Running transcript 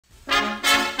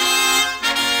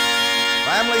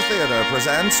Family Theater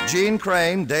presents Gene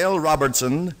Crane, Dale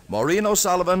Robertson, Maureen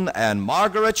O'Sullivan, and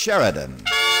Margaret Sheridan.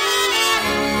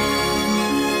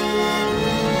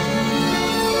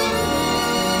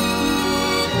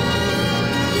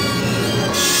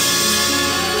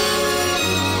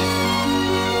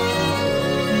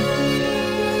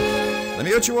 The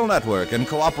Mutual Network, in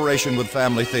cooperation with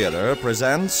Family Theater,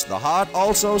 presents The Heart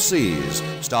Also Sees,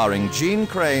 starring Gene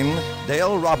Crane,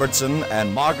 Dale Robertson,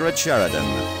 and Margaret Sheridan.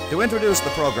 To introduce the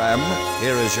program,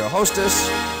 here is your hostess,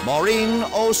 Maureen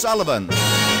O'Sullivan.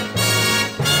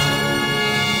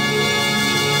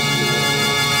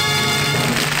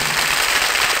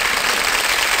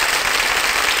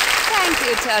 Thank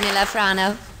you, Tony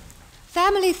Lafrano.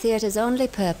 Family Theater's only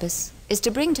purpose is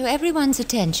to bring to everyone's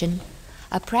attention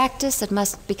a practice that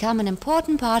must become an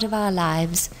important part of our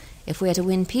lives if we're to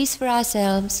win peace for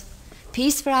ourselves,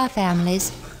 peace for our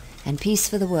families, and peace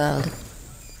for the world.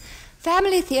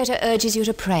 Family Theater urges you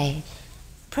to pray.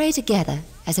 Pray together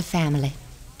as a family.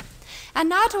 And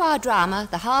now to our drama,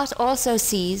 The Heart Also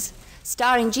Sees,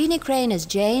 starring Jeannie Crane as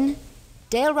Jane,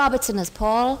 Dale Robertson as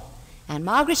Paul, and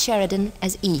Margaret Sheridan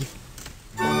as Eve.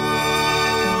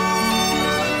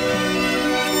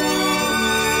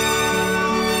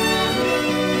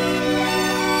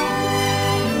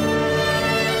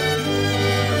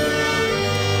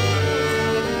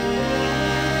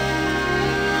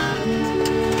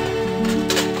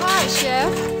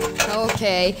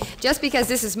 Okay, just because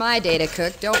this is my day to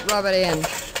cook, don't rub it in.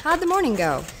 How'd the morning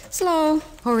go? Slow.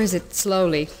 Or is it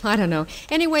slowly? I don't know.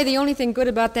 Anyway, the only thing good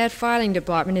about that filing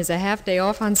department is a half day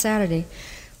off on Saturday.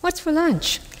 What's for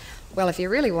lunch? Well, if you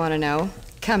really want to know,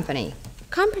 company.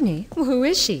 Company? Well, who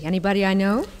is she? Anybody I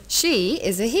know? She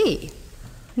is a he.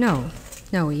 No,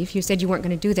 Eve. You said you weren't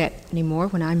going to do that anymore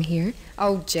when I'm here.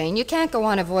 Oh, Jane, you can't go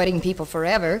on avoiding people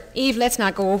forever. Eve, let's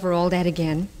not go over all that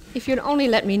again. If you'd only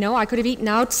let me know, I could have eaten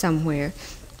out somewhere.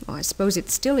 Oh, I suppose it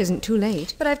still isn't too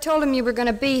late. But I've told him you were going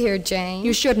to be here, Jane.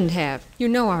 You shouldn't have. You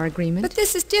know our agreement. But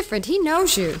this is different. He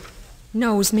knows you.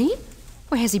 Knows me?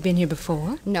 Well, has he been here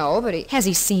before? No, but he... Has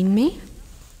he seen me?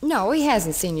 No, he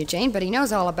hasn't seen you, Jane, but he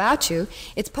knows all about you.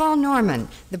 It's Paul Norman,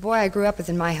 the boy I grew up with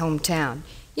in my hometown.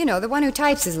 You know, the one who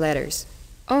types his letters.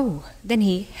 Oh, then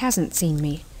he hasn't seen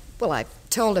me. Well, I've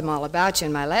told him all about you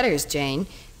in my letters, Jane.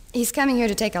 He's coming here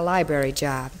to take a library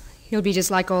job. He'll be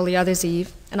just like all the others,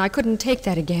 Eve, and I couldn't take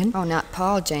that again. Oh, not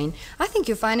Paul, Jane. I think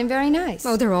you'll find him very nice.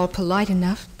 Oh, they're all polite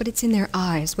enough, but it's in their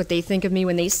eyes, what they think of me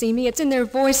when they see me. It's in their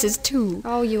voices, too.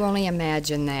 Oh, you only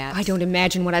imagine that. I don't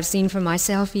imagine what I've seen for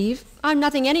myself, Eve. I'm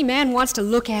nothing any man wants to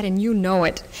look at, and you know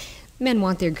it. Men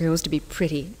want their girls to be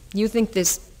pretty. You think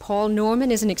this Paul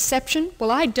Norman is an exception?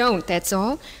 Well, I don't, that's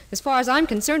all. As far as I'm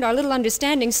concerned, our little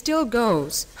understanding still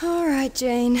goes. All right,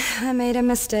 Jane. I made a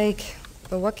mistake.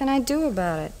 But what can I do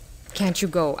about it? Can't you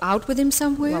go out with him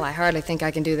somewhere? Well, I hardly think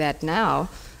I can do that now.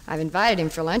 I've invited him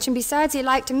for lunch, and besides, he'd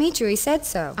like to meet you. He said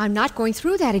so. I'm not going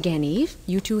through that again, Eve.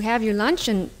 You two have your lunch,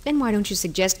 and then why don't you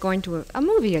suggest going to a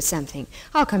movie or something?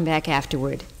 I'll come back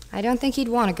afterward. I don't think he'd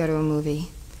want to go to a movie.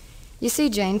 You see,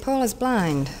 Jane, Paul is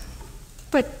blind.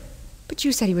 But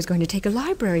you said he was going to take a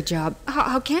library job.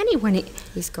 How can he when he...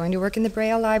 He's going to work in the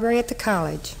Braille library at the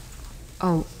college.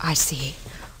 Oh, I see.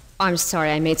 I'm sorry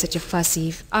I made such a fuss,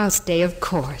 Eve. I'll stay, of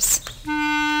course.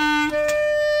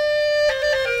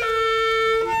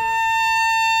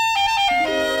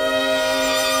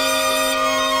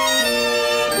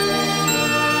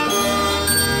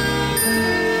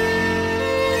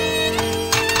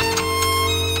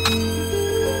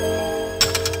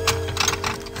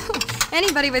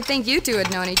 Anybody would think you two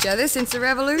had known each other since the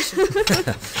Revolution.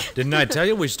 Didn't I tell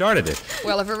you we started it?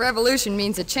 Well, if a revolution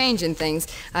means a change in things,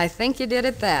 I think you did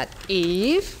at that.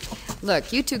 Eve?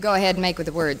 Look, you two go ahead and make with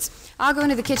the words. I'll go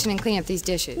into the kitchen and clean up these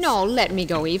dishes. No, let me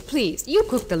go, Eve, please. You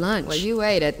cooked the lunch. Well, you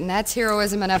ate it, and that's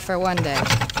heroism enough for one day.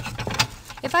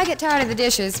 If I get tired of the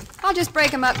dishes, I'll just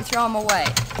break them up and throw them away.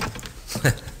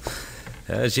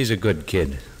 She's a good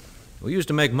kid. We used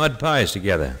to make mud pies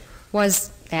together. Was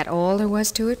that all there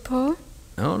was to it, Paul?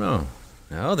 Oh, no.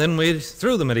 No, then we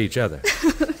threw them at each other.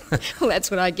 Well, that's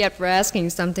what I get for asking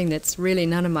something that's really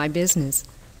none of my business.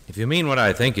 If you mean what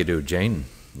I think you do, Jane,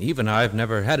 Eve and I have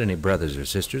never had any brothers or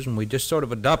sisters, and we just sort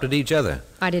of adopted each other.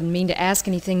 I didn't mean to ask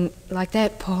anything like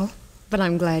that, Paul, but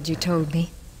I'm glad you told me.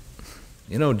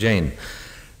 You know, Jane,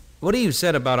 what Eve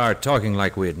said about our talking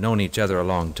like we had known each other a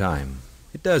long time,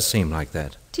 it does seem like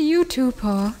that. To you too,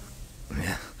 Paul.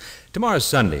 Yeah. Tomorrow's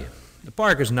Sunday. The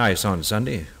park is nice on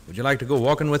Sunday. Would you like to go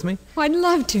walking with me? Oh, I'd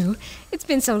love to. It's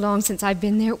been so long since I've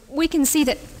been there. We can see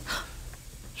that...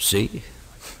 See?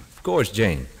 Of course,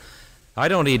 Jane. I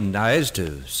don't need eyes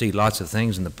to see lots of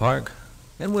things in the park,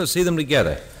 and we'll see them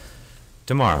together.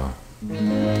 Tomorrow.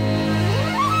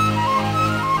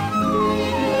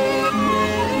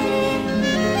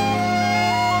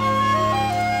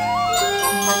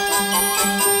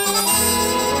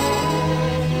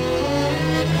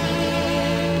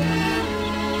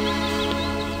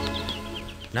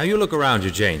 Now you look around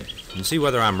you, Jane, and see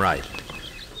whether I'm right.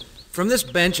 From this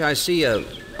bench, I see a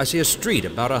street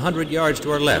about 100 yards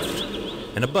to our left,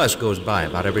 and a bus goes by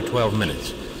about every 12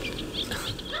 minutes.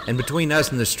 And between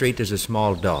us and the street, there's a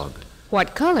small dog.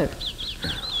 What color?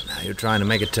 Now you're trying to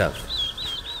make it tough.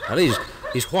 Well,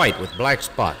 he's white with black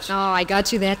spots. Oh, I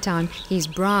got you that time. He's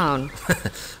brown.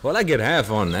 Well, I get half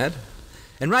on that.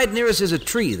 And right near us is a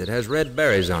tree that has red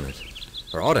berries on it.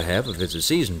 Or ought to have if it's a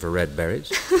season for red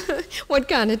berries. What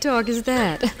kind of talk is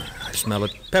that? I smell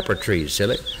it. Pepper trees,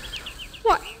 silly.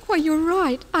 Why, you're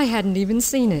right. I hadn't even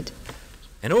seen it.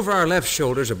 And over our left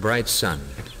shoulder's a bright sun.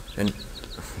 And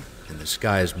the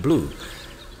sky is blue.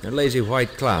 There are lazy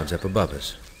white clouds up above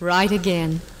us. Right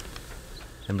again.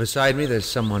 And beside me there's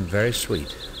someone very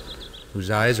sweet,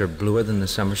 whose eyes are bluer than the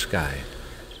summer sky.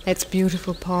 That's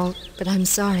beautiful, Paul, but I'm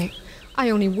sorry. I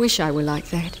only wish I were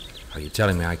like that. Are you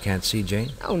telling me I can't see,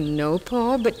 Jane? Oh, no,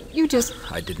 Paul, but you just...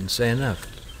 I didn't say enough.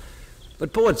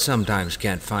 But poets sometimes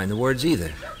can't find the words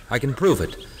either. I can prove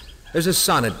it. There's a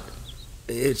sonnet.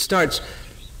 It starts,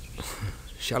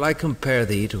 "Shall I compare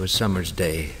thee to a summer's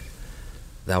day?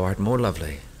 Thou art more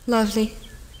lovely." Lovely?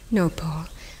 No, Paul.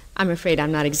 I'm afraid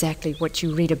I'm not exactly what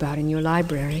you read about in your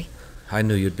library. I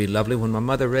knew you'd be lovely when my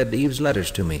mother read Eve's letters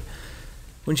to me.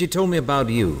 When she told me about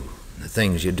you, the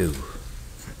things you do.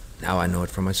 Now I know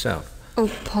it for myself. Oh,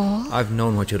 Paul? I've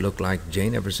known what you look like,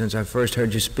 Jane, ever since I first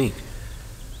heard you speak.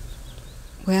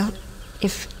 Well,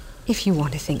 if you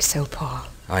want to think so, Paul.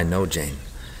 I know, Jane.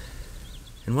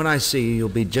 And when I see you, you'll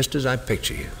be just as I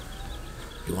picture you.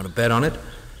 You want to bet on it?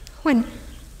 When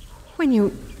you...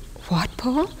 What,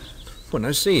 Paul? When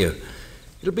I see you.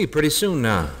 It'll be pretty soon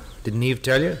now. Didn't Eve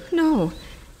tell you? No,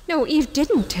 Eve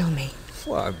didn't tell me.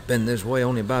 Well, I've been this way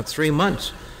only about 3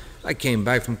 months. I came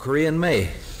back from Korea in May.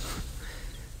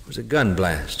 It was a gun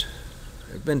blast.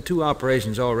 There have been 2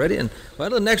 operations already, and, well,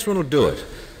 the next one will do it.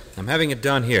 I'm having it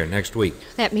done here next week.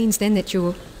 That means then that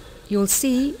you'll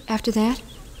see after that?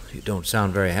 You don't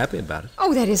sound very happy about it.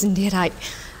 Oh, that isn't it.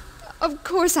 Of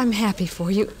course I'm happy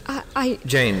for you.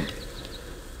 Jane,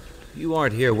 you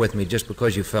aren't here with me just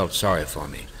because you felt sorry for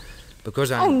me.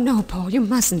 Because Oh, no, Paul, you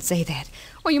mustn't say that.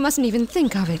 Or you mustn't even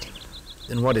think of it.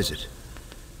 Then what is it?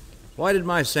 Why did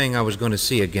my saying I was going to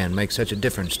see again make such a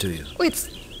difference to you? Oh, it's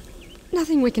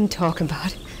nothing we can talk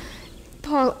about.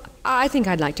 Paul, I think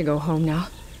I'd like to go home now.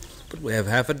 But we have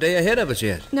half a day ahead of us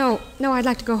yet. No, I'd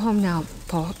like to go home now,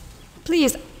 Paul.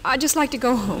 Please, I'd just like to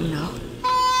go home now.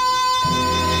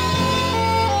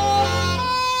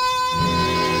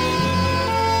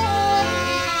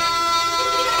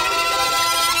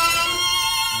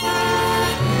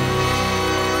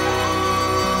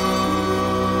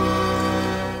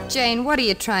 Jane, what are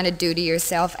you trying to do to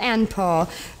yourself and Paul?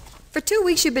 For 2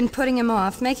 weeks you've been putting him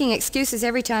off, making excuses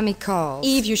every time he calls.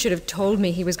 Eve, you should have told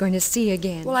me he was going to see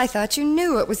again. Well, I thought you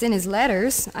knew. It was in his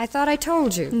letters. I thought I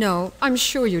told you. No, I'm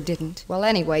sure you didn't. Well,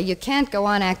 anyway, you can't go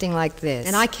on acting like this.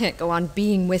 And I can't go on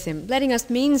being with him, letting us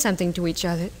mean something to each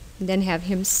other, and then have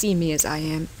him see me as I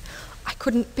am. I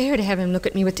couldn't bear to have him look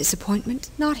at me with disappointment.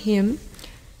 Not him.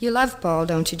 You love Paul,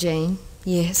 don't you, Jane?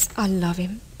 Yes, I love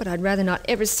him, but I'd rather not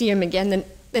ever see him again than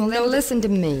Well, know then listen to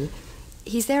me.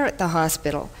 He's there at the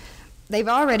hospital. They've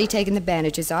already taken the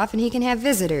bandages off, and he can have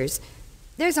visitors.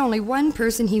 There's only one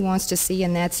person he wants to see,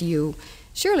 and that's you.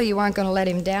 Surely you aren't going to let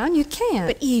him down. You can't.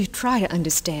 But Eve, try to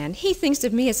understand. He thinks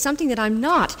of me as something that I'm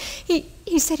not. He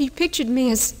said he pictured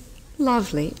me as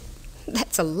lovely.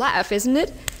 That's a laugh, isn't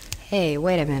it? Hey,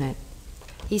 wait a minute.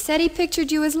 He said he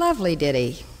pictured you as lovely, did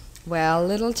he? Well,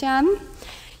 little chum,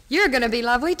 you're going to be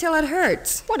lovely till it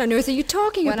hurts. What on earth are you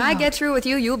talking about? When I get through with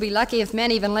you, you'll be lucky if men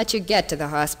even let you get to the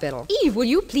hospital. Eve, will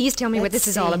you please tell me what this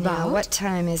is all about? Now, what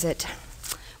time is it?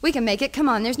 We can make it. Come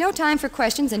on, there's no time for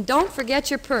questions, and don't forget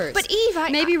your purse. But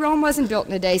Eve, Maybe Rome wasn't built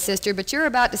in a day, sister, but you're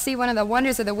about to see one of the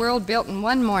wonders of the world built in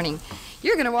one morning.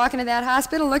 You're going to walk into that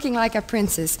hospital looking like a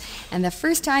princess, and the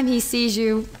first time he sees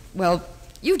you, well,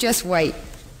 you just wait.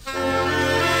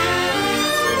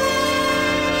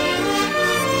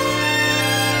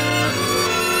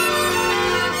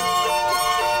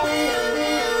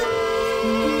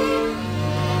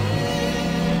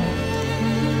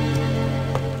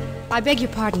 I beg your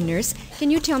pardon, nurse.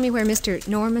 Can you tell me where Mr.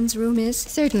 Norman's room is?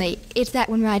 Certainly. It's that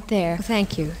one right there.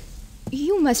 Thank you.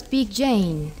 You must be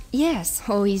Jane. Yes.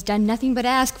 Oh, he's done nothing but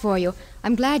ask for you.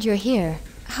 I'm glad you're here.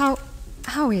 How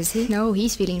is he? No,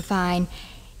 he's feeling fine.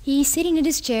 He's sitting in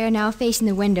his chair now facing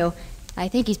the window. I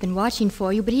think he's been watching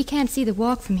for you, but he can't see the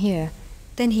walk from here.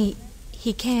 Then he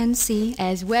can see?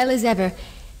 As well as ever.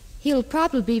 He'll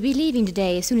probably be leaving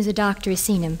today as soon as the doctor has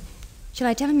seen him. Shall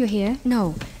I tell him you're here?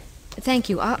 No. Thank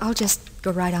you. I'll just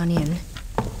go right on in.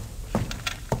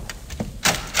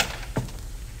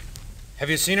 Have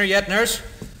you seen her yet, nurse?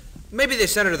 Maybe they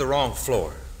sent her to the wrong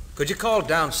floor. Could you call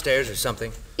downstairs or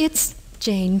something? It's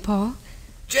Jane, Paul.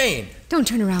 Jane! Don't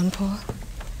turn around, Paul.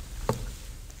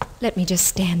 Let me just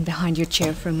stand behind your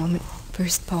chair for a moment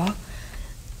first, Paul.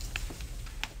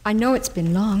 I know it's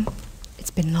been long. It's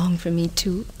been long for me,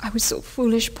 too. I was so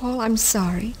foolish, Paul. I'm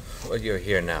sorry. Well, you're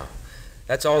here now.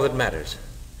 That's all that matters.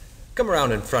 Come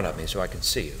around in front of me so I can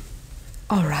see you.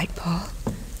 All right, Paul.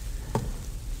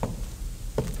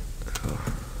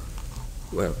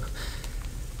 Well,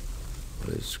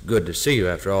 it's good to see you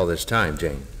after all this time,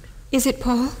 Jane. Is it,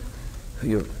 Paul?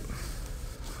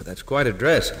 That's quite a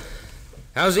dress.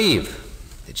 How's Eve?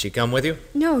 Did she come with you?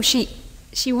 No, she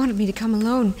wanted me to come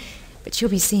alone, but she'll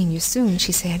be seeing you soon,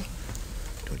 she said.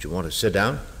 Don't you want to sit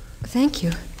down? Thank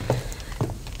you.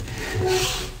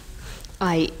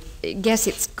 I guess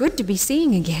it's good to be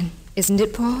seeing again, isn't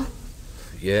it, Paul?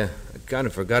 Yeah, I'd kind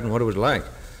of forgotten what it was like.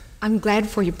 I'm glad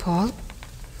for you, Paul.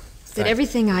 That Thanks.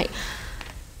 everything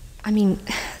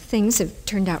things have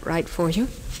turned out right for you.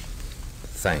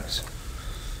 Thanks.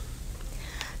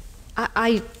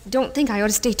 I don't think I ought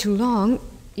to stay too long.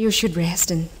 You should rest,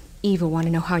 and Eve will want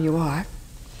to know how you are.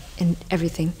 And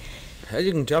everything. As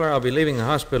you can tell her, I'll be leaving the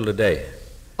hospital today.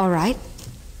 All right.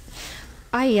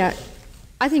 I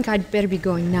think I'd better be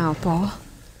going now, Paul.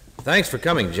 Thanks for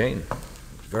coming, Jane.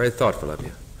 Very thoughtful of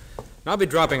you. I'll be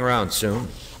dropping around soon.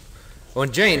 Oh,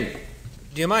 and Jane,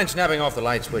 do you mind snapping off the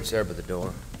light switch there by the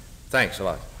door? Thanks a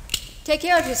lot. Take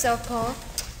care of yourself, Paul.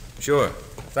 Sure.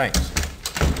 Thanks.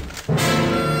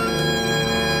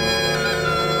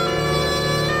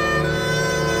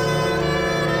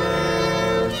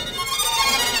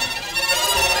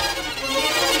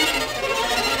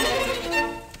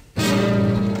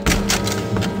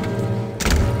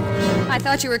 I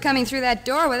thought you were coming through that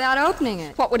door without opening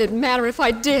it. What would it matter if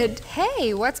I did?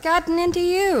 Hey, what's gotten into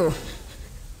you?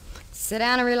 Sit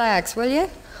down and relax, will you?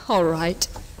 All right.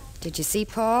 Did you see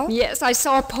Paul? Yes, I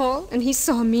saw Paul, and he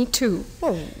saw me, too.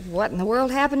 Well, what in the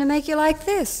world happened to make you like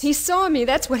this? He saw me,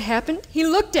 that's what happened. He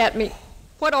looked at me.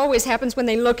 What always happens when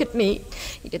they look at me?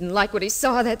 He didn't like what he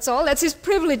saw, that's all. That's his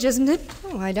privilege, isn't it?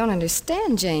 Oh, I don't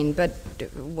understand, Jane, but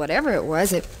whatever it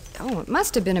was, it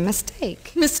must have been a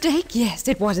mistake. Mistake? Yes,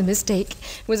 it was a mistake.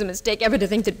 It was a mistake ever to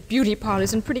think that beauty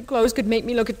parlors and pretty clothes could make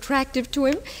me look attractive to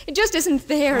him. It just isn't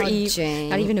there, Oh, Eve. Jane.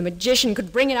 Not even a magician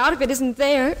could bring it out if it isn't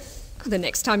there. The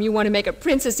next time you want to make a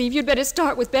princess, Eve, you'd better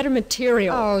start with better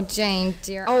material. Oh, Jane,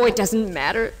 dear. Oh, it doesn't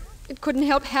matter. It couldn't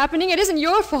help happening. It isn't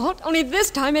your fault. Only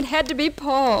this time it had to be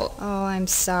Paul. Oh, I'm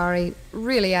sorry.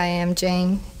 Really, I am,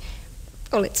 Jane.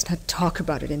 Oh, let's not talk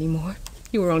about it anymore.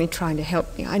 You were only trying to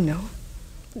help me, I know.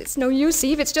 But it's no use,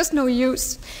 Eve. It's just no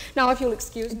use. Now, if you'll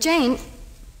excuse me. Jane,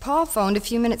 Paul phoned a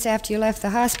few minutes after you left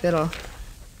the hospital.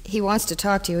 He wants to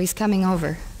talk to you. He's coming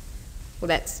over. Well,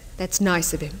 that's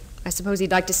nice of him. I suppose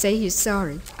he'd like to say he's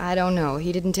sorry. I don't know.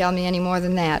 He didn't tell me any more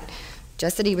than that.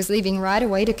 Just that he was leaving right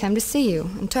away to come to see you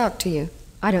and talk to you.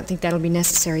 I don't think that'll be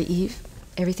necessary, Eve.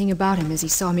 Everything about him as he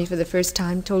saw me for the first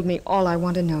time told me all I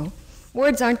want to know.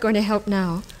 Words aren't going to help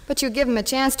now. But you'll give him a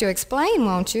chance to explain,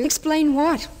 won't you? Explain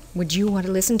what? Would you want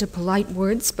to listen to polite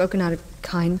words spoken out of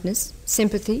kindness,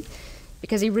 sympathy,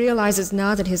 because he realizes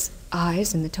now that his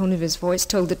eyes and the tone of his voice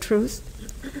told the truth?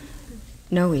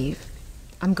 No, Eve.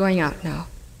 I'm going out now.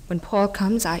 When Paul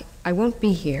comes, I won't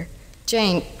be here.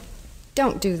 Jane,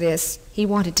 don't do this. He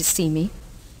wanted to see me.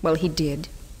 Well, he did.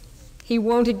 He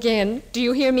won't again. Do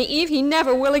you hear me, Eve? He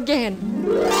never will again.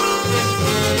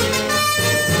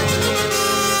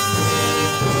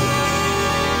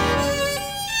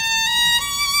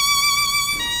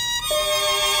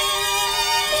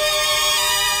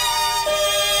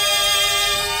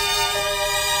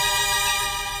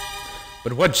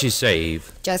 But what'd she say,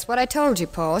 Eve? Just what I told you,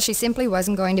 Paul. She simply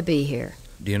wasn't going to be here.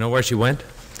 Do you know where she went?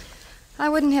 I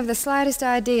wouldn't have the slightest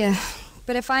idea.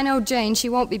 But if I know Jane, she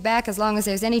won't be back as long as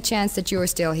there's any chance that you're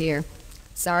still here.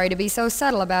 Sorry to be so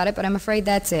subtle about it, but I'm afraid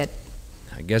that's it.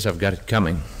 I guess I've got it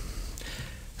coming.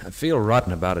 I feel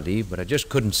rotten about it, Eve, but I just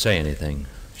couldn't say anything.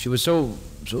 She was so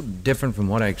different from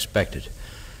what I expected.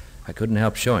 I couldn't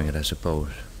help showing it, I suppose.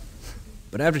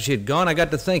 But after she had gone, I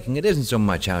got to thinking it isn't so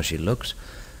much how she looks.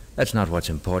 That's not what's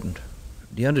important.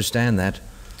 Do you understand that?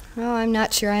 Oh, I'm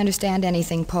not sure I understand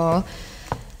anything, Paul.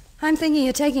 I'm thinking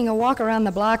of taking a walk around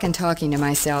the block and talking to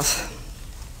myself.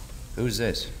 Who's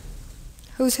this?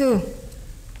 Who's who?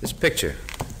 This picture.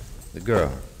 The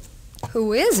girl.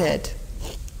 Who is it?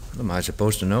 What am I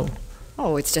supposed to know?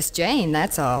 Oh, it's just Jane,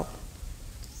 that's all.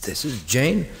 This is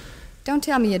Jane? Don't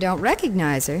tell me you don't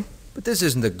recognize her. But this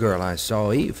isn't the girl I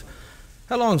saw, Eve.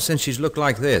 How long since she's looked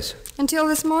like this? Until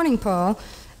this morning, Paul.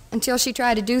 Until she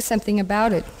tried to do something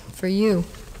about it. For you.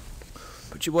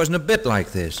 But she wasn't a bit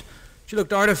like this. She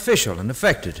looked artificial and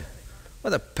affected.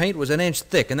 Well, the paint was an inch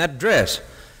thick, and that dress.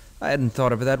 I hadn't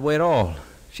thought of her that way at all.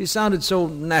 She sounded so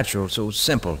natural, so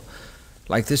simple.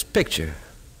 Like this picture.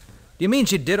 Do you mean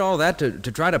she did all that to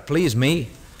try to please me?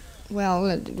 Well,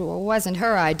 it wasn't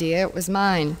her idea, it was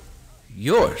mine.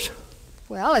 Yours?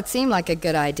 Well, it seemed like a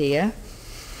good idea.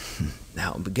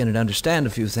 Now I'm beginning to understand a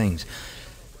few things.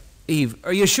 Eve,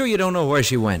 are you sure you don't know where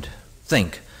she went?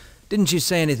 Think. Didn't she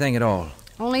say anything at all?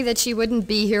 Only that she wouldn't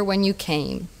be here when you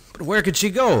came. But where could she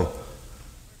go?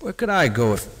 Where could I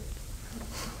go if...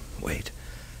 Wait.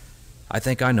 I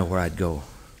think I know where I'd go.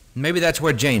 Maybe that's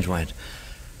where Jane's went.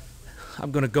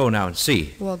 I'm going to go now and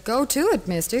see. Well, go to it,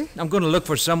 mister. I'm going to look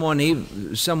for someone,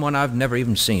 Eve, someone I've never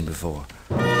even seen before.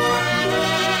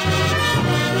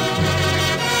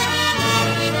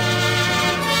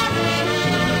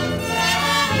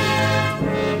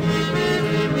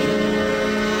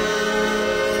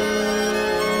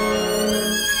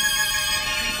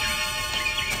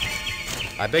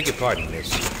 I beg your pardon,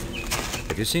 miss.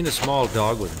 Have you seen a small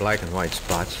dog with black and white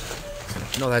spots?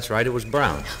 No, that's right, it was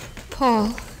brown.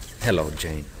 Paul. Hello,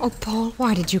 Jane. Oh, Paul,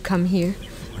 why did you come here?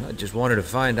 Well, I just wanted to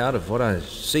find out if what I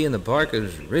see in the park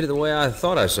is really the way I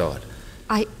thought I saw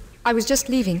it. I was just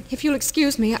leaving. If you'll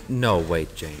excuse me, No,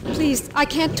 wait, Jane. Please, I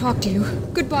can't talk to you.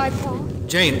 Goodbye, Paul.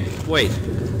 Jane, wait.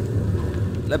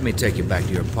 Let me take you back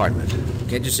to your apartment.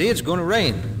 Can't you see it's going to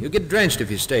rain? You'll get drenched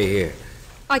if you stay here.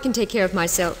 I can take care of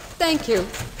myself. Thank you.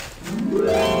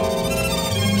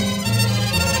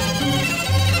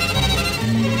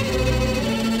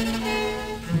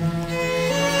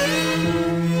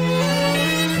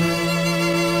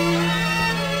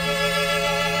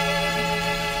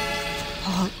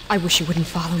 I wish you wouldn't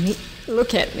follow me.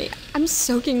 Look at me. I'm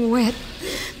soaking wet.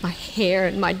 My hair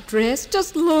and my dress.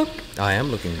 Just look. I am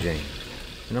looking, Jane.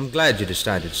 And I'm glad you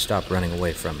decided to stop running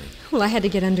away from me. Well, I had to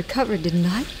get under cover, didn't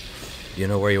I? Do you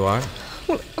know where you are?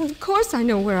 Well, of course I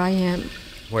know where I am.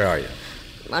 Where are you?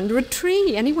 Under a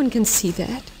tree. Anyone can see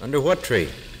that. Under what tree?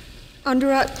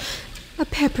 Under a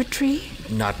pepper tree.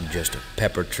 Not just a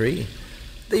pepper tree.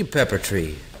 The pepper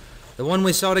tree. The one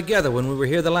we saw together when we were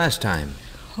here the last time.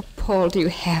 Oh, Paul, do you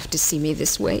have to see me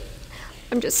this way?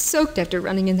 I'm just soaked after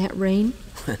running in that rain.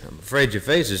 I'm afraid your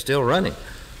face is still running.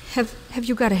 Have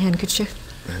you got a handkerchief?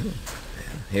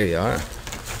 Here you are.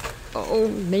 Oh,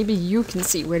 maybe you can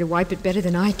see where to wipe it better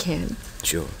than I can.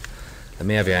 Sure. Let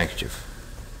me have your handkerchief.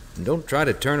 And don't try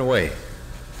to turn away.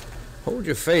 Hold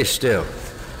your face still.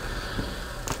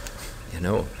 You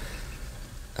know,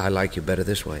 I like you better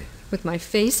this way. With my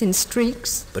face in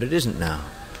streaks? But it isn't now.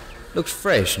 Looks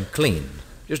fresh and clean.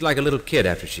 Just like a little kid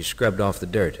after she scrubbed off the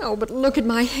dirt. Oh, but look at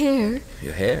my hair.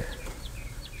 Your hair?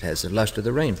 It has the luster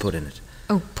the rain put in it.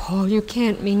 Oh, Paul, you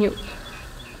can't mean you...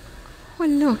 Well,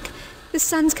 look. The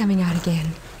sun's coming out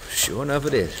again. Sure enough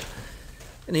it is.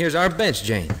 And here's our bench,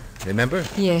 Jane. Remember?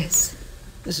 Yes.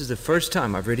 This is the first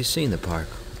time I've really seen the park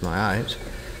with my eyes.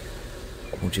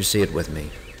 Won't you see it with me?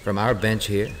 From our bench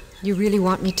here? You really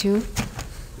want me to?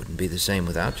 Wouldn't be the same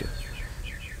without you.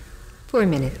 For a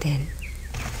minute, then.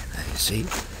 Now, you see?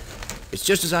 It's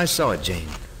just as I saw it, Jane.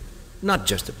 Not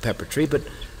just a pepper tree, but...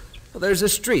 Well, there's a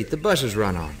street the buses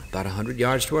run on, about 100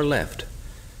 yards to our left.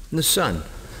 And the sun.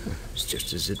 It's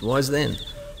just as it was then,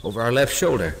 over our left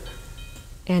shoulder.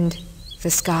 And the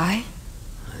sky?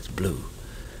 It's blue.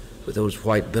 With those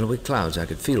white billowy clouds I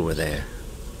could feel were there.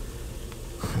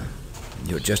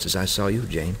 You're just as I saw you,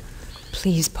 Jane.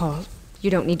 Please, Paul.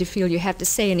 You don't need to feel you have to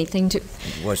say anything to...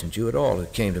 It wasn't you at all who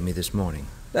came to me this morning.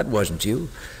 That wasn't you.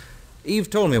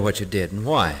 Eve told me what you did and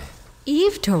why.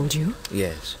 Eve told you?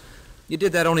 Yes. You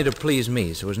did that only to please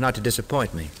me, so as not to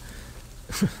disappoint me.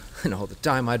 And all the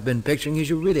time I'd been picturing you as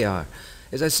you really are,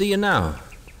 as I see you now.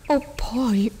 Oh,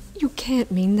 Paul, you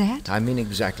can't mean that. I mean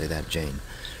exactly that, Jane.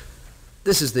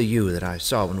 This is the you that I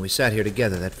saw when we sat here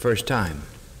together that first time,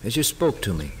 as you spoke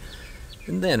to me.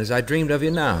 And then, as I dreamed of you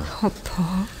now. Oh,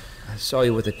 Paul. I saw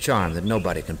you with a charm that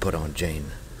nobody can put on, Jane.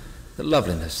 The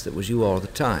loveliness that was you all the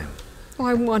time. Oh,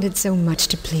 I wanted so much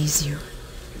to please you.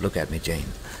 Look at me, Jane.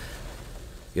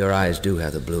 Your eyes do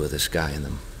have the blue of the sky in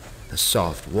them. The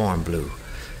soft, warm blue,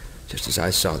 just as I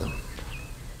saw them.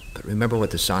 But remember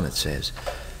what the sonnet says.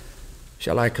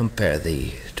 Shall I compare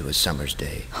thee to a summer's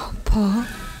day? Oh, Paul.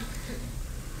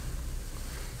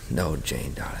 No,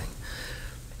 Jane, darling.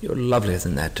 You're lovelier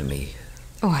than that to me.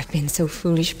 Oh, I've been so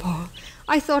foolish, Paul.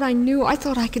 I thought I knew. I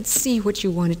thought I could see what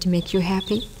you wanted to make you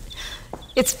happy.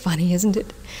 It's funny, isn't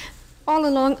it? All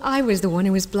along, I was the one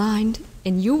who was blind,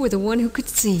 and you were the one who could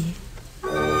see.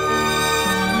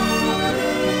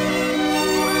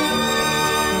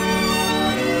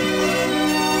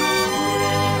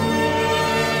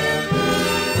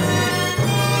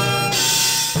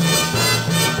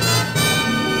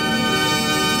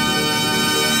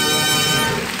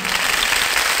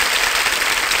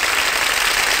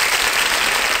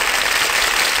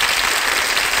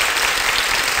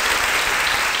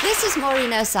 This is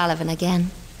Maureen O'Sullivan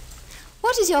again.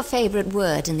 What is your favorite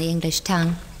word in the English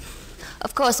tongue?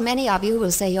 Of course, many of you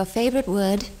will say your favorite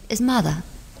word is mother.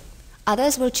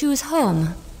 Others will choose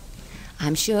home.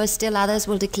 I'm sure still others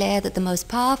will declare that the most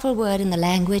powerful word in the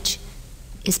language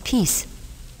is peace.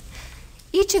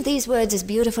 Each of these words is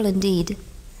beautiful indeed,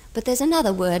 but there's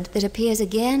another word that appears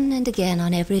again and again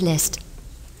on every list.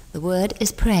 The word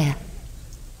is prayer.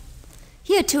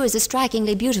 Here, too, is a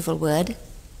strikingly beautiful word,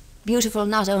 beautiful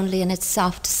not only in its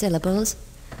soft syllables,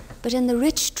 but in the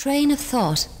rich train of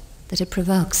thought that it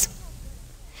provokes.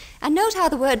 And note how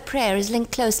the word prayer is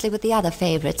linked closely with the other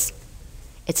favorites.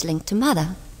 It's linked to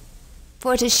mother,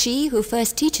 for it is she who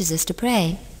first teaches us to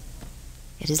pray.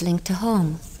 It is linked to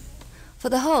home, for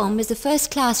the home is the first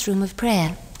classroom of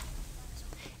prayer.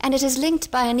 And it is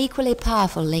linked by an equally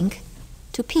powerful link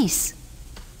to peace,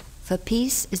 for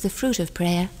peace is the fruit of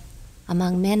prayer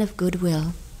among men of good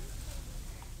will.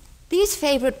 These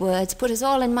favorite words put us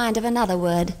all in mind of another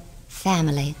word,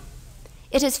 family.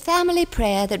 It is family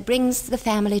prayer that brings the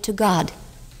family to God,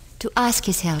 to ask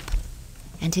His help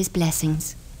and His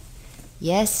blessings.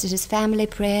 Yes, it is family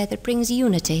prayer that brings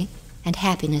unity and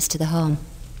happiness to the home.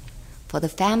 For the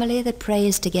family that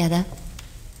prays together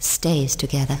stays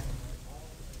together.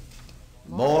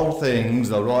 More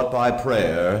things are wrought by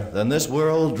prayer than this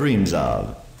world dreams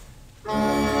of.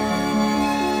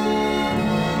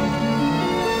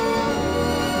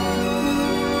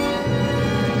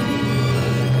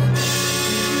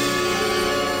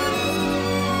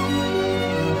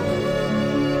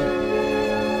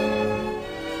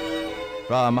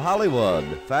 From Hollywood,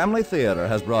 Family Theater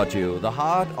has brought you The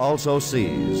Heart Also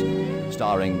Sees,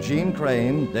 starring Jean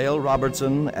Crane, Dale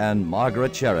Robertson, and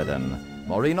Margaret Sheridan.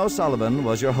 Maureen O'Sullivan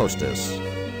was your hostess.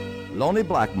 Lonnie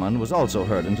Blackman was also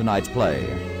heard in tonight's play.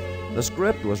 The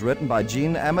script was written by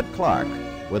Jean Emmett Clark,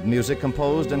 with music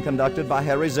composed and conducted by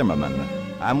Harry Zimmerman,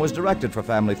 and was directed for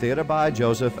Family Theater by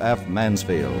Joseph F.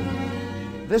 Mansfield.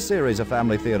 This series of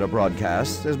Family Theater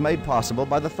broadcasts is made possible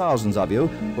by the thousands of you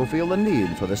who feel the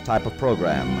need for this type of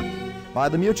program, by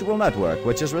the Mutual Network,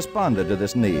 which has responded to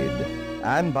this need,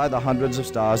 and by the hundreds of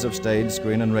stars of stage,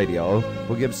 screen, and radio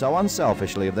who give so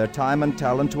unselfishly of their time and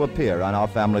talent to appear on our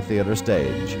Family Theater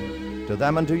stage. To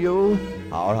them and to you,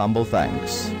 our humble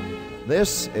thanks.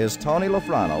 This is Tony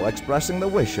Lofrano expressing the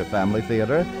wish of Family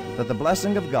Theater that the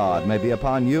blessing of God may be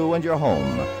upon you and your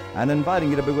home, and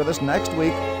inviting you to be with us next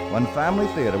week when Family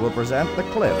Theater will present The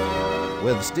Cliff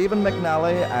with Stephen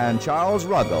McNally and Charles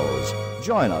Ruggles.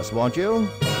 Join us, won't you?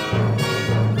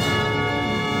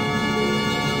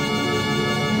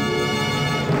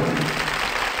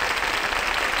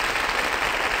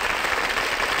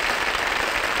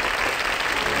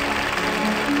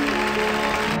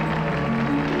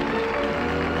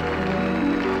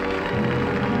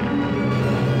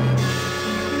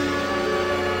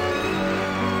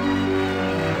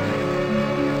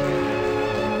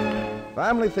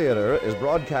 Family Theater is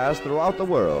broadcast throughout the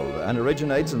world and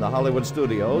originates in the Hollywood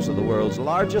studios of the world's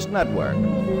largest network.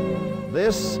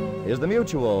 This is the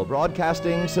Mutual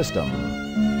Broadcasting System.